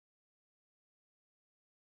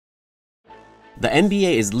The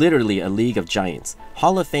NBA is literally a league of giants.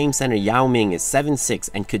 Hall of Fame center Yao Ming is 7'6"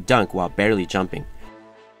 and could dunk while barely jumping.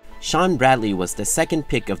 Shawn Bradley was the second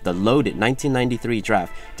pick of the loaded 1993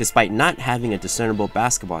 draft despite not having a discernible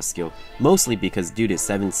basketball skill, mostly because dude is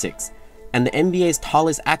 7'6". And the NBA's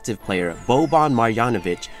tallest active player, Boban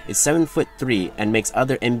Marjanovic, is 7'3" and makes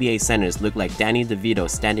other NBA centers look like Danny DeVito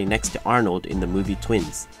standing next to Arnold in the movie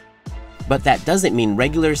Twins. But that doesn't mean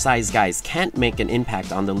regular-sized guys can't make an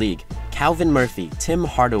impact on the league. Calvin Murphy, Tim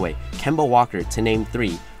Hardaway, Kemba Walker, to name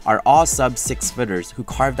 3, are all sub-6-footers who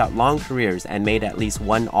carved out long careers and made at least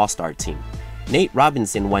one All-Star team. Nate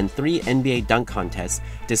Robinson won 3 NBA dunk contests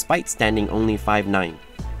despite standing only 5'9".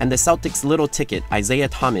 And the Celtics' little ticket, Isaiah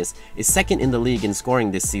Thomas, is second in the league in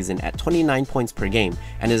scoring this season at 29 points per game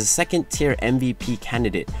and is a second-tier MVP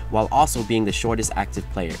candidate while also being the shortest active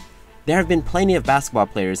player. There have been plenty of basketball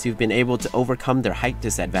players who've been able to overcome their height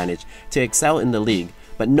disadvantage to excel in the league,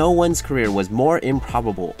 but no one's career was more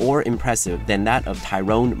improbable or impressive than that of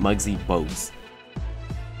Tyrone Muggsy Bogues.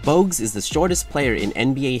 Bogues is the shortest player in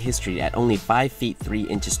NBA history at only 5 feet 3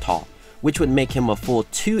 inches tall, which would make him a full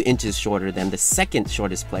 2 inches shorter than the second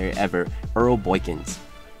shortest player ever, Earl Boykins.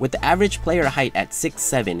 With the average player height at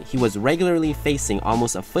 6'7", he was regularly facing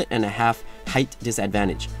almost a 1.5 foot height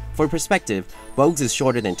disadvantage. For perspective, Bogues is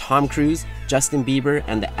shorter than Tom Cruise, Justin Bieber,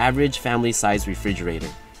 and the average family-sized refrigerator.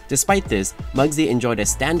 Despite this, Muggsy enjoyed a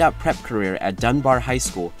standout prep career at Dunbar High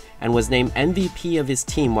School and was named MVP of his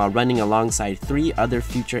team while running alongside 3 other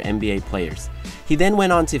future NBA players. He then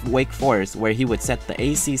went on to Wake Forest, where he would set the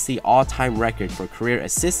ACC all-time record for career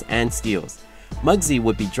assists and steals. Muggsy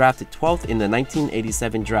would be drafted 12th in the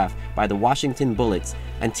 1987 draft by the Washington Bullets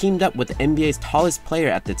and teamed up with the NBA's tallest player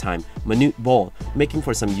at the time, Manute Bol, making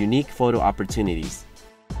for some unique photo opportunities.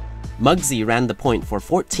 Muggsy ran the point for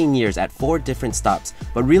 14 years at 4 different stops,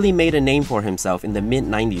 but really made a name for himself in the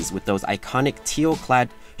mid-90s with those iconic teal-clad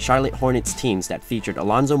Charlotte Hornets teams that featured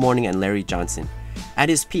Alonzo Mourning and Larry Johnson. At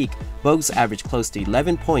his peak, Bogues averaged close to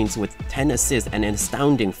 11 points with 10 assists and an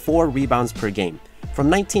astounding 4 rebounds per game. From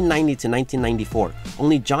 1990 to 1994,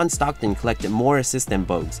 only John Stockton collected more assists than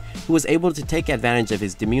Bogues, who was able to take advantage of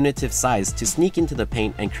his diminutive size to sneak into the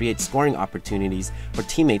paint and create scoring opportunities for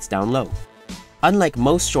teammates down low. Unlike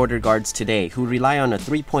most shorter guards today who rely on a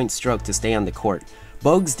 3-point stroke to stay on the court,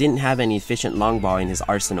 Bogues didn't have an efficient long ball in his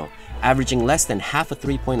arsenal, averaging less than half a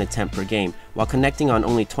 3-point attempt per game while connecting on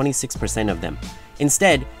only 26% of them.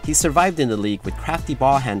 Instead, he survived in the league with crafty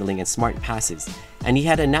ball handling and smart passes, and he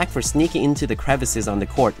had a knack for sneaking into the crevices on the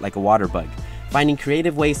court like a water bug, finding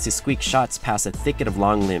creative ways to squeak shots past a thicket of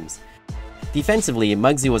long limbs. Defensively,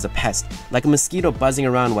 Muggsy was a pest, like a mosquito buzzing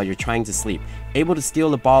around while you're trying to sleep, able to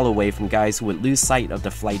steal the ball away from guys who would lose sight of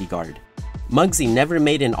the flighty guard. Muggsy never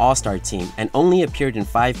made an All-Star team and only appeared in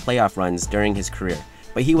 5 playoff runs during his career,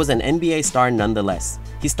 but he was an NBA star nonetheless.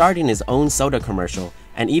 He starred in his own soda commercial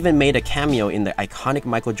and even made a cameo in the iconic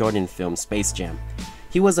Michael Jordan film Space Jam.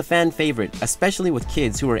 He was a fan favorite, especially with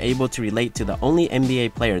kids who were able to relate to the only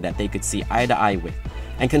NBA player that they could see eye to eye with.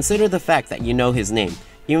 And consider the fact that you know his name,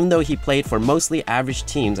 even though he played for mostly average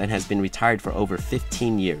teams and has been retired for over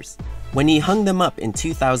 15 years. When he hung them up in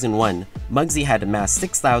 2001, Muggsy had amassed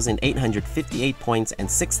 6,858 points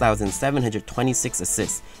and 6,726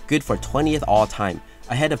 assists, good for 20th all-time,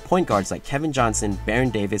 ahead of point guards like Kevin Johnson, Baron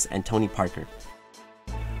Davis, and Tony Parker.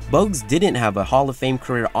 Bogues didn't have a Hall of Fame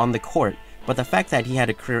career on the court, but the fact that he had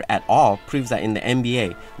a career at all proves that in the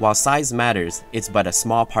NBA, while size matters, it's but a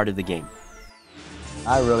small part of the game.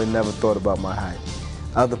 I really never thought about my height.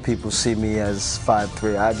 Other people see me as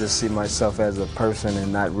 5'3". I just see myself as a person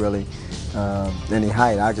and not really any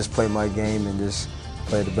height. I just play my game and just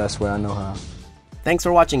play the best way I know how. Thanks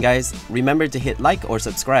for watching, guys. Remember to hit like or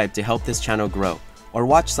subscribe to help this channel grow, or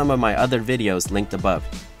watch some of my other videos linked above.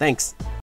 Thanks.